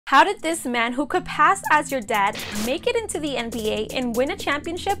How did this man who could pass as your dad make it into the NBA and win a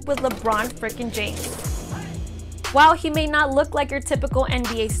championship with LeBron frickin' James? While he may not look like your typical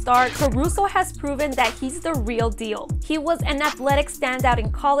NBA star, Caruso has proven that he's the real deal. He was an athletic standout in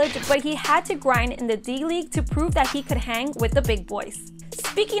college, but he had to grind in the D-League to prove that he could hang with the big boys.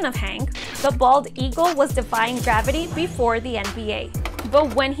 Speaking of hang, the bald eagle was defying gravity before the NBA.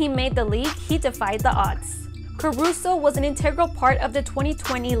 But when he made the league, he defied the odds. Caruso was an integral part of the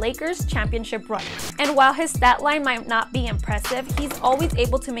 2020 Lakers championship run. And while his stat line might not be impressive, he's always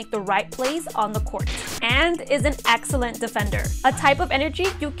able to make the right plays on the court. And is an excellent defender, a type of energy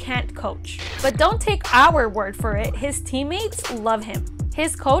you can't coach. But don't take our word for it, his teammates love him.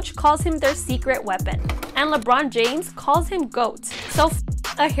 His coach calls him their secret weapon. And LeBron James calls him GOAT. So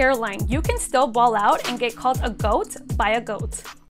a hairline, you can still ball out and get called a GOAT by a GOAT.